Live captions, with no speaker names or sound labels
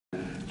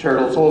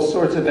turtles, all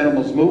sorts of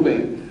animals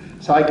moving.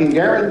 So I can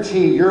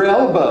guarantee your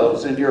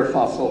elbows in your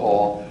fossil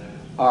hall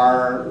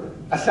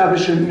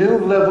establish a new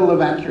level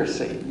of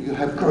accuracy. You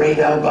have great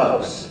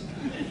elbows.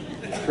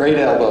 Great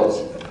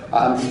elbows.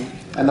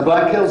 And the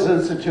Black Hills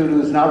Institute,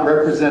 who is not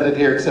represented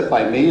here except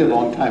by me, a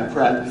longtime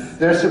friend,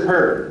 they're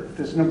superb.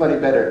 There's nobody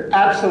better.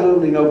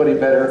 Absolutely nobody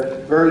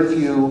better. Very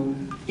few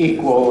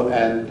equal.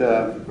 And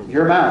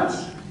your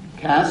mounts,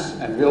 casts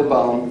and real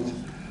bones,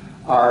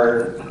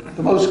 are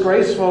the most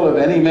graceful of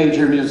any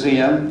major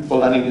museum,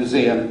 well, any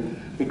museum,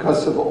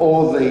 because of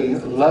all the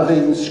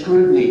loving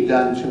scrutiny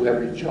done to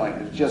every joint.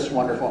 It's just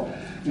wonderful.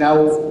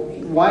 Now,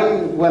 why,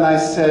 when I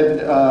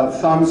said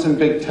thumbs and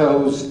big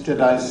toes,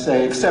 did I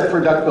say, except for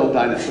duck-billed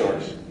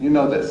dinosaurs? You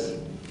know this.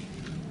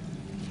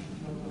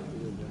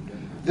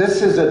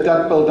 This is a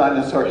duck-billed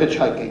dinosaur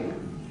hitchhiking.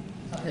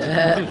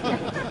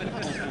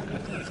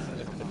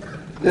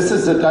 This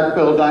is a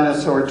duck-billed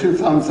dinosaur, 2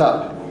 thumbs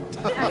up.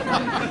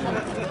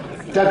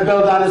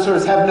 Duck-billed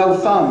dinosaurs have no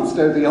thumbs.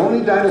 They're the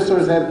only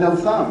dinosaurs that have no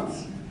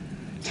thumbs.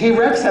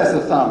 T-Rex has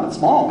a thumb. It's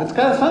small. It's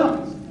got a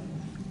thumb.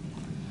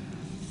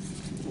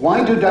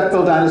 Why do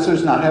duck-billed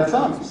dinosaurs not have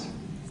thumbs?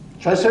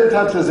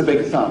 Triceratops has a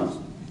big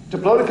thumb.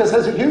 Diplodocus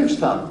has a huge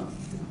thumb.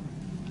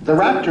 The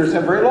raptors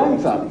have very long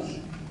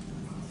thumbs.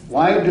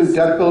 Why do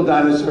duck-billed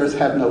dinosaurs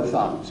have no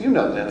thumbs? You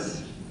know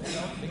this.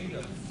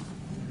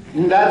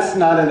 That's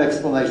not an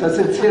explanation. That's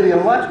a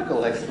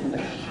teleological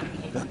explanation.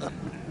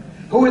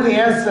 Who are the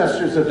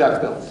ancestors of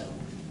duck-bills?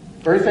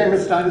 Very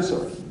famous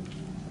dinosaurs.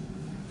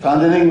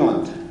 Found in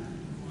England.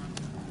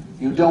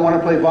 You don't want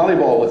to play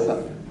volleyball with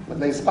them. When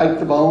they spike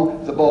the ball,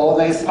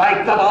 they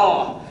spike the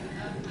ball.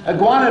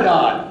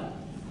 Iguanodon.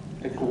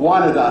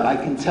 Iguanodon. I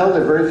can tell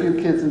there are very few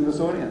kids in this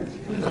audience.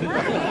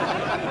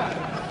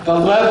 The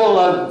level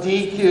of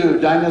DQ,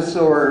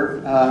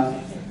 dinosaur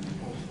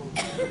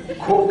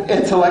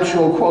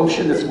intellectual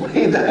quotient, is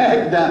way the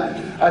heck down.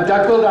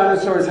 Duck-billed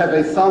dinosaurs have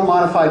a thumb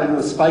modified into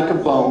a spike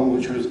of bone,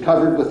 which was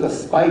covered with a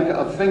spike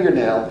of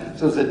fingernail,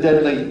 so it's a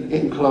deadly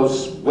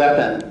in-close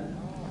weapon.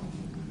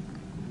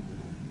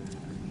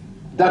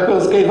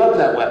 Duck-bills gave up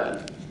that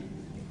weapon,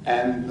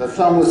 and the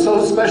thumb was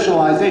so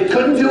specialized they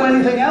couldn't do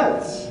anything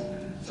else,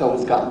 so it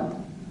was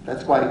gone.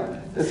 That's why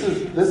this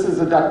is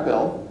a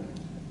duck-bill.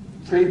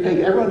 3 pig.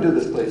 Everyone do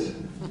this, please.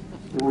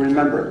 You'll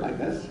remember it like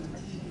this.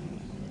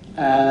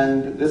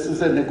 And this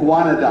is an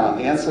iguanodon,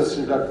 the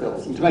ancestor of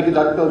duck-bills. And to make a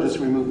duck-bill, just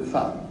remove the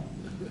thumb.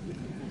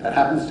 That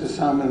happens to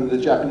some in the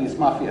Japanese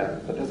mafia,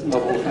 but that's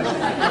another whole thing.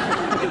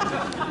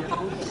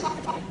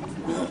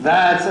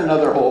 That's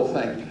another whole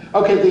thing.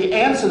 Okay, the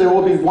answer, there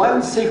will be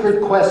one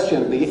secret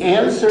question. The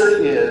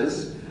answer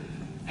is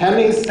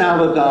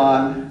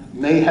Hemisalodon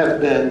may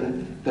have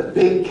been the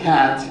big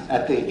cat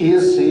at the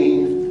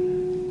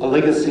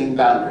Eocene-Oligocene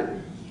boundary.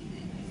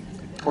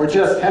 Or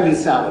just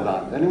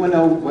Hemisalodon. Anyone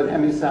know what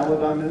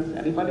Hemisalodon is?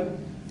 Anybody?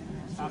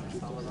 Half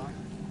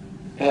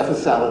a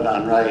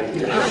Salodon, right.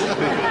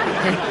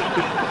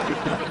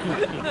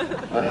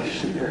 Oh,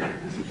 sure.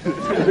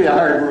 It's going to be a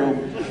hard room.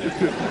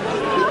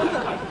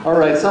 All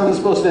right, someone's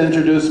supposed to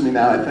introduce me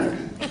now, I think.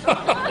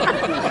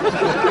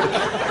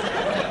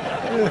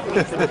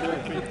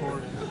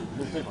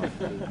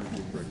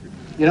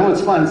 You know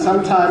what's fun?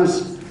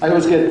 Sometimes I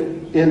always get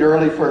in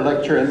early for a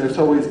lecture, and there's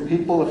always a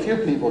few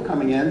people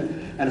coming in.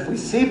 And if we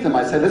seat them,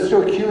 I say, let's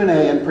do a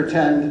Q&A and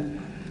pretend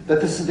that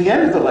this is the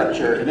end of the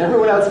lecture, and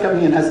everyone else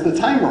coming in has the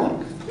time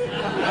wrong.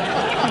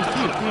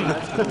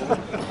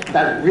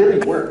 That really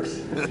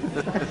works.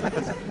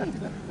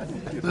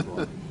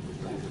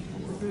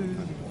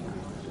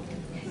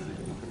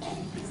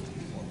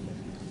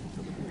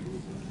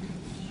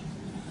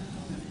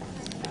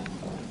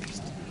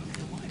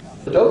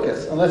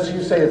 Diplodocus, unless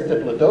you say it's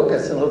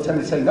Diplodocus, and they'll tell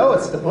me, say, no,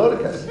 it's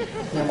Diplodocus. I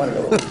don't want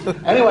to go.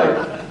 Anyway.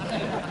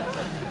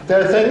 There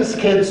are things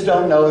kids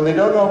don't know, and they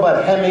don't know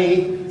about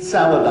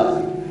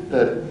Hemisalodon,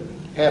 the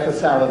half a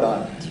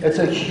Salodon. It's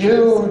a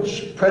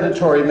huge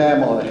predatory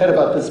mammal, a head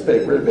about this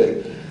big, really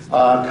big.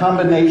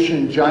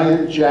 Combination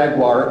giant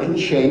jaguar in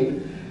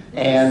shape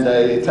and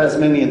a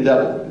Tasmanian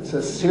devil. It's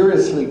a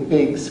seriously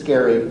big,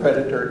 scary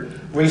predator,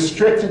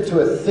 restricted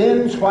to a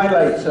thin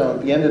twilight zone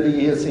at the end of the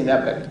Eocene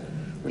epoch,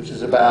 which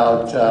is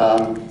about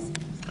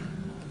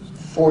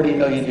 40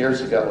 million years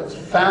ago. It's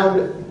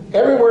found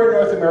everywhere in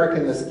North America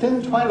in this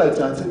thin twilight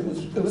zone.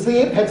 It was the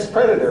apex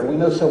predator. We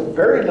know so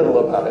very little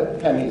about it,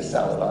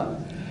 Hemisalodon.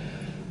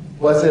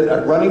 Was it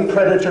a running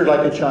predator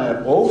like a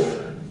giant wolf?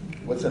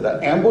 Was it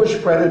an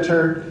ambush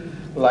predator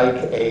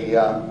like a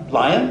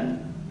lion?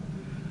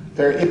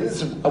 There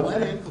is a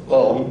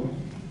bone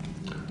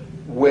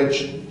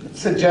which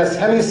suggests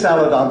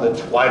Hemisalodon, the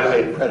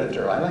twilight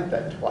predator. I like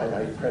that,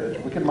 twilight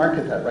predator. We can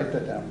market that, write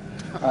that down.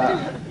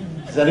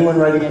 Is anyone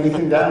writing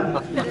anything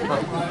down?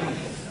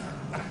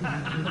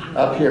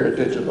 Up here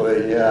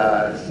digitally,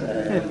 yeah.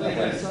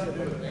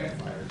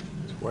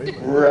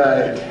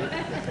 Right.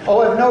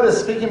 Oh, I've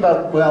noticed, speaking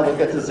about, well, we'll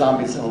get to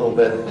zombies in a little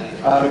bit.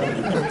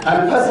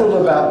 I'm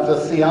puzzled about the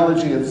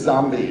theology of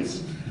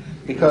zombies,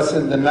 because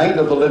in The Night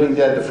of the Living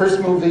Dead, the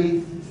first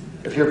movie,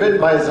 If you're bitten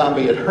by a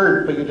zombie, it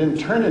hurt, but you didn't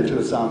turn into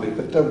a zombie.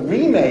 But the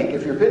remake,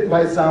 if you're bitten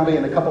by a zombie,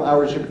 in a couple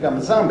hours you become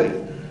a zombie.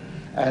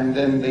 And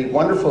then the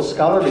wonderful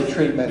scholarly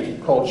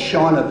treatment called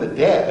Shaun of the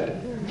Dead,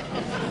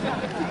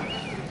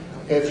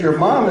 if your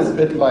mom is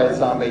bitten by a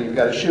zombie, you've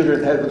got to shoot her in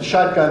the head with a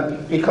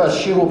shotgun because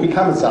she will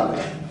become a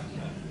zombie.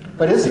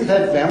 But isn't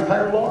that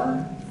vampire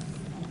lore?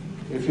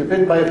 If you're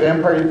bitten by a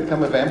vampire, you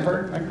become a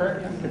vampire? Am I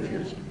correct? I'm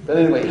confused. But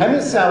anyway,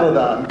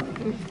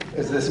 Hemisalodon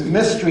is this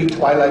mystery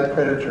twilight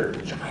predator.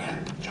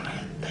 Giant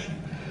thing.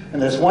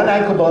 And there's one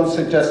ankle bone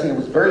suggesting it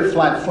was very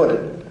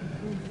flat-footed.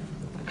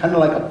 Kind of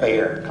like a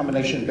bear,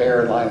 combination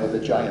bear and lion with a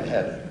giant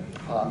head.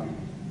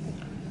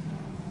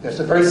 There's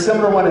a very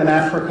similar one in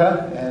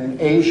Africa and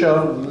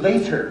Asia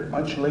later,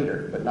 much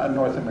later, but not in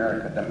North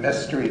America. The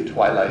mystery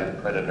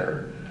twilight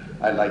predator.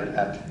 I like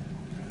that.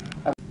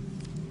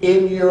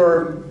 In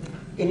your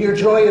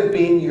joy of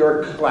being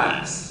your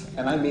class,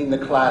 and I mean the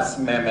class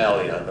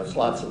Mammalia, there's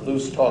lots of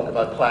loose talk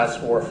about class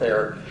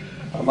warfare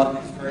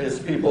among various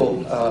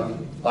people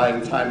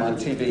buying time on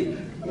TV.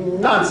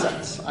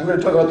 Nonsense. I'm going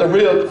to talk about the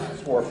real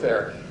class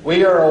warfare.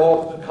 We are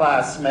all the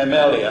class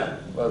Mammalia,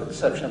 with the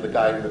exception of the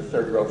guy in the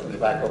third row from the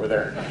back over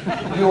there.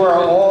 You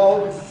are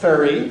all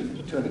furry,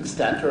 to an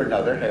extent or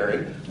another,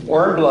 hairy,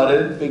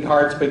 warm-blooded, big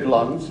hearts, big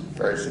lungs,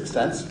 various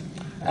extents.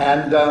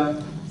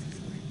 And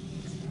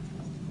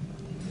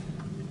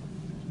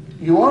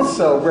you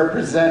also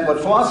represent what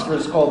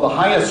philosophers call the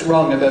highest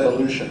rung of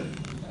evolution.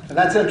 And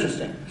that's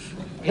interesting.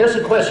 Here's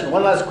a question,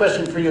 one last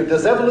question for you.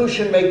 Does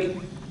evolution make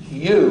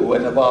you,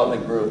 an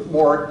evolving group,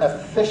 more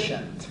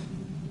efficient?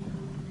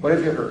 What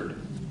have you heard?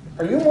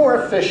 Are you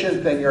more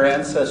efficient than your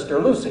ancestor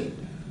Lucy?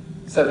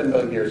 7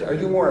 million years. Are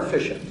you more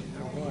efficient?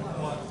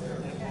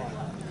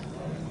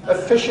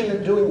 Efficient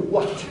in doing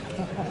what?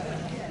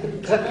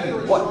 Exactly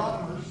what?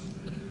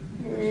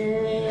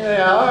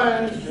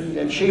 Yeah,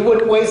 and she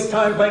wouldn't waste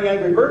time playing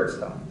Angry Birds,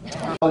 though.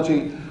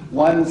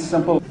 One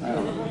simple,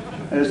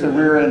 there's the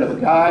rear end of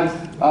a guy.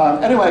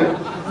 Anyway,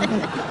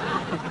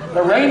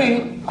 the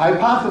reigning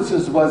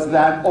hypothesis was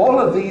that all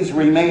of these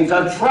remains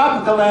of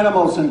tropical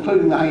animals,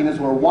 including the hyenas,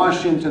 were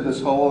washed into this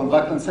hole, and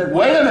Buckland said,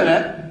 wait a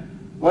minute,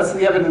 what's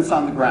the evidence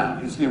on the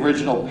ground? He's the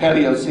original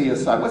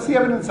Paleoceocide. What's the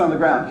evidence on the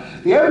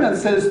ground? The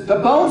evidence says the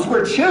bones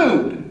were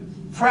chewed,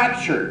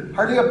 fractured.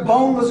 Hardly a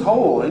bone was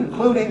whole,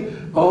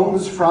 including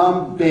bones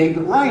from big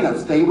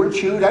rhinos. They were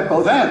chewed at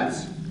both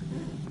ends.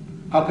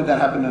 How could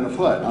that happen in a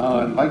foot?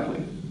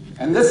 Unlikely.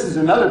 And this is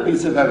another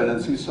piece of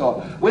evidence you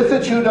saw. With the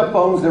chewed up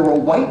bones, there were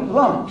white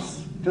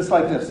lumps, just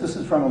like this. This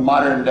is from a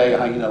modern day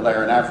hyena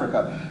lair in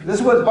Africa. This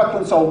is what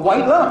Buckland saw,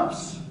 white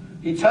lumps.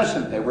 He touched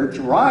them. They were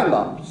dry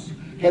lumps.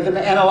 He had them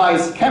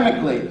analyzed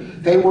chemically.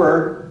 They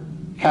were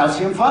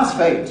calcium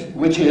phosphate,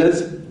 which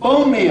is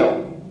bone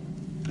meal.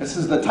 This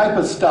is the type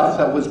of stuff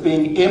that was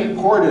being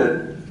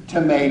imported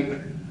to make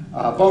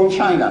bone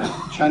china,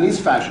 Chinese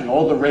fashion,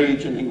 all the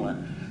rage in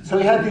England. So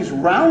he had these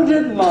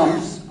rounded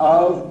lumps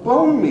of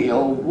bone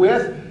meal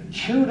with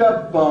chewed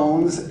up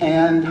bones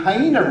and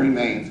hyena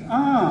remains.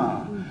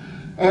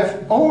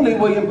 If only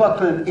William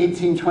Buckland in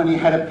 1820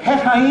 had a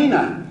pet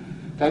hyena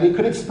that he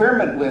could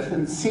experiment with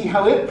and see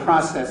how it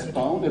processed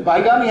bone. If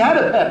by God he had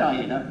a pet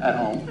hyena at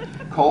home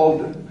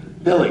called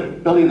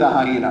Billy the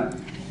hyena.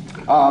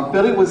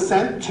 Billy was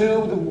sent to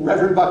the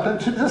Reverend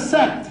Buckland to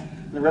dissect.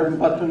 The Reverend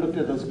Buckland looked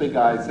at those big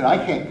eyes and said, I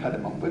can't cut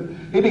him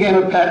open. He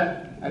became a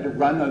pet at a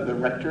run of the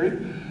rectory.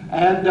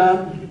 And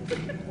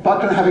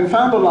Buckland, having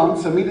found the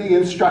lumps, immediately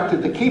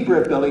instructed the keeper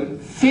of Billy,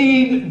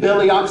 feed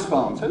Billy ox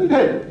bones. And he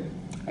did.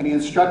 And he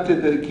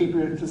instructed the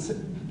keeper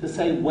to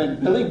say,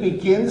 when Billy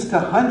begins to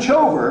hunch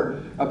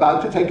over,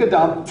 about to take a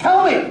dump,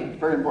 tell me.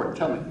 Very important,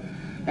 tell me.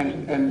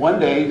 And one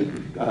day,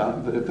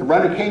 the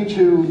runner came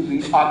to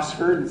the ox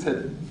herd and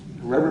said,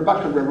 Reverend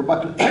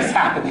Buckland, it's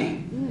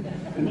happening.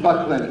 And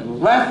Buckland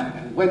left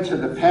and went to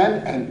the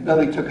pen, and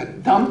Billy took a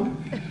dump,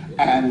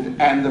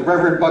 and the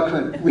Reverend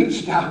Buckland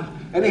reached out,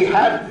 and he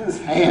had in his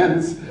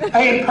hands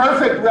a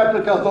perfect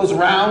replica of those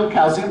round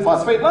calcium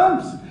phosphate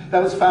lumps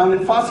that was found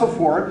in fossil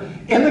form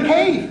in the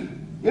cave.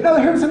 You know,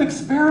 here was an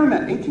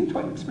experiment,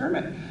 1820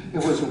 experiment.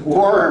 It was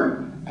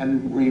warm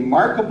and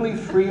remarkably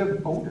free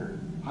of odor.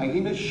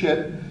 Hyena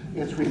shit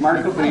is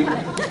remarkably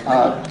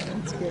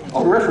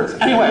odoriferous.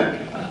 Anyway,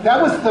 that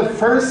was the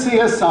first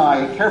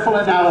CSI, careful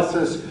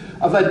analysis,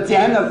 of a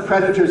den of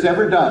predators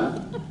ever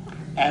done.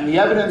 And the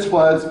evidence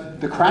was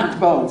the cracked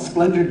bones,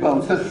 splintered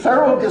bones, the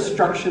thorough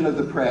destruction of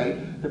the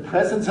prey, the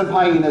presence of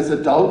hyenas,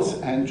 adults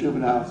and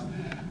juveniles,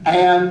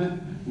 and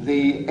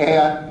the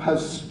a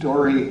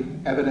posteriori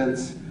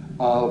evidence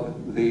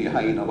of the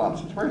hyena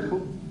lumps. It's very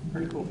cool,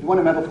 very cool. You want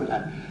a medal for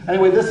that.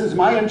 Anyway, this is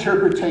my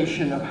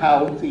interpretation of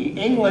how the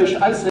English,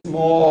 I say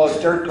small,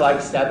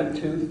 dirk-like stabbing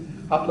tooth,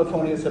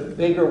 Hoplophonia is a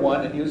bigger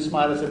one, and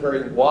Eusmon is a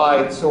very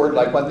wide,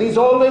 sword-like one. These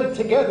all live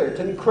together. It's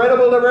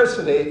incredible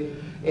diversity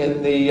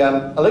in the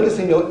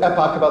Oligocene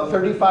epoch about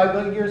 35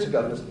 million years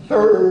ago. This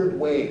third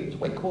wave. It's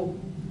way cool.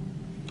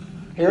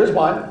 Here's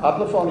one,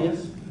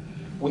 Hoplophonius.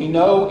 We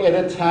know it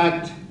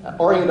attacked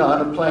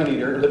Oreodon, a plant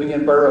eater, living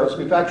in burrows.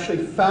 We've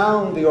actually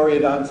found the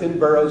Oreodons in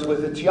burrows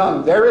with its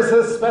young. There is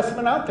a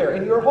specimen out there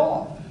in your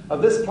hall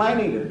of this plant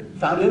eater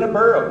found in a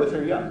burrow with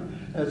her young.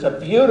 And it's a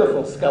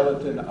beautiful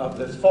skeleton of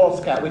this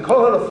false cat. We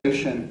call it a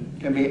fusion.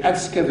 Can be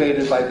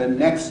excavated by the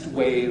next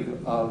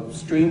wave of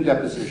stream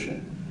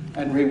deposition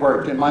and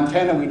reworked. In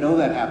Montana, we know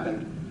that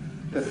happened.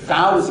 The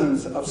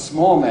thousands of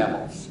small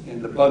mammals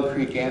in the Bug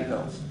Creek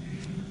anthills.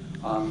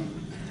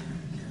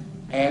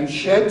 And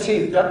shed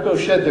teeth, duckos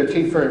shed their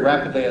teeth very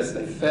rapidly as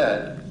they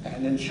fed.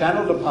 And in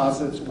channel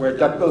deposits where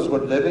duckos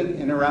were living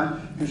in and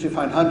around, you usually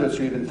find hundreds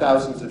or even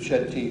thousands of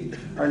shed teeth,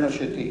 or no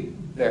shed teeth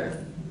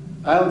there.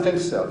 I don't think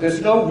so.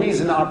 There's no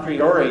reason a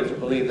priori to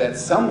believe that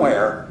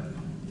somewhere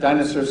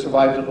dinosaurs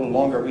survived a little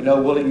longer. We know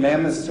woolly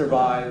mammoths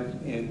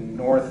survived in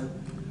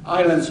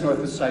islands north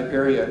of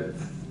Siberia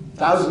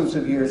thousands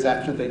of years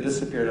after they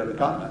disappeared on the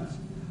continents.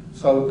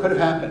 So it could have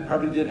happened,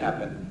 probably did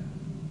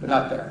happen, but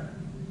not there.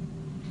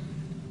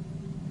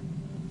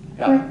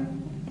 Yeah?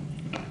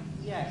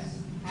 Yes.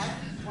 I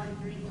was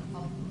wondering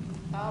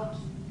about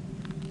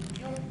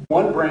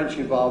one branch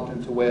evolved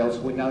into whales.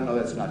 We now know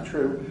that's not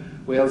true.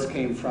 Whales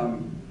came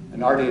from an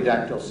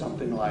artiodactyl,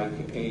 something like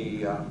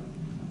a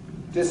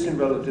distant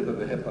relative of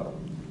a hippo.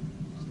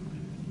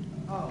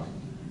 Oh.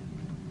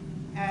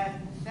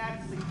 And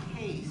that's the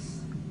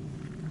case,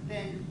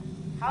 then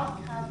how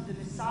come the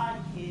Masad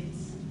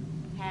kids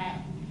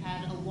had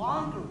a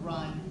longer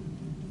run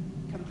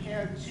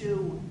compared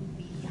to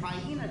the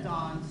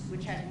hyenodons,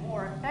 which had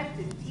more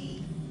effective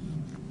teeth?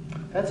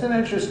 That's an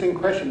interesting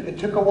question. It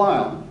took a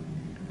while.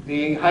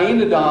 The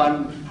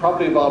hyenodon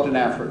probably evolved in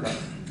Africa.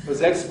 It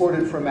was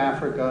exported from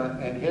Africa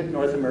and hit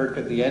North America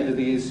at the end of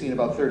the Eocene,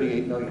 about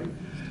 38 million.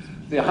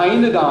 The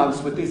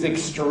hyenodons, with these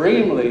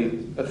extremely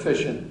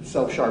efficient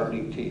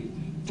self-sharpening teeth,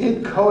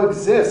 did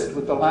coexist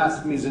with the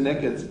last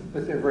mesonychids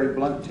with their very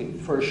blunt teeth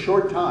for a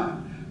short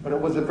time, but it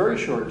was a very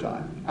short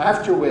time,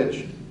 after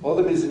which all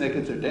the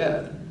mesonychids are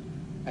dead,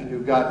 and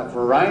you've got a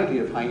variety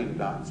of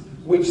hyenodons,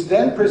 which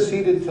then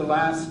proceeded to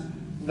last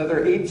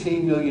another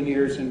 18 million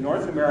years in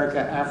North America,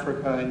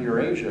 Africa, and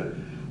Eurasia.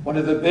 One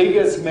of the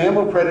biggest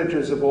mammal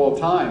predators of all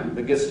time,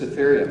 the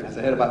Megistotherium, has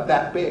a head about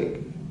that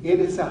big. It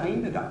is a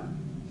hyenodon.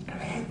 It's got a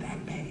head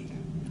that big.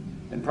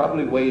 And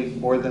probably weighed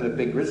more than a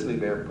big grizzly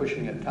bear,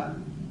 pushing a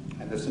ton.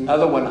 And there's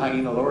another one,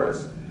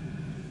 Hyenaloris.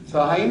 So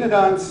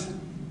hyenodons,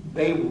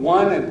 they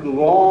won a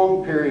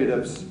long period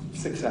of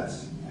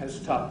success as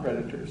top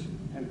predators.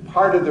 And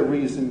part of the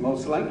reason,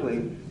 most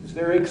likely, is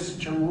their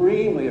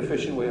extremely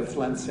efficient way of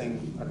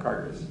flensing a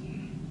carcass.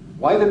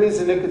 Why the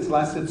mesonychids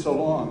lasted so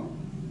long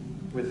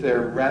with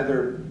their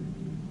rather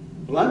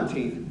blunt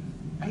teeth,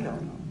 I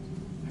don't know.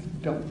 I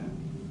don't know.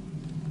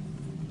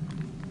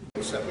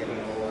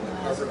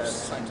 Other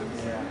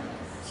scientific.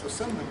 So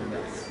some of them are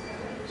good.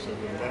 So the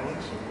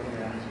balance of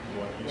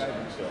what you said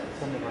yourself.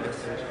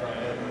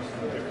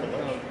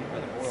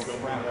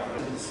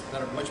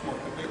 That are much more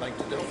quickly like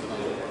the delphin,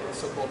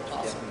 so-called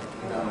possum.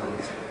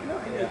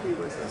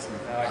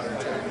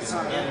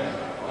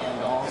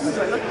 And also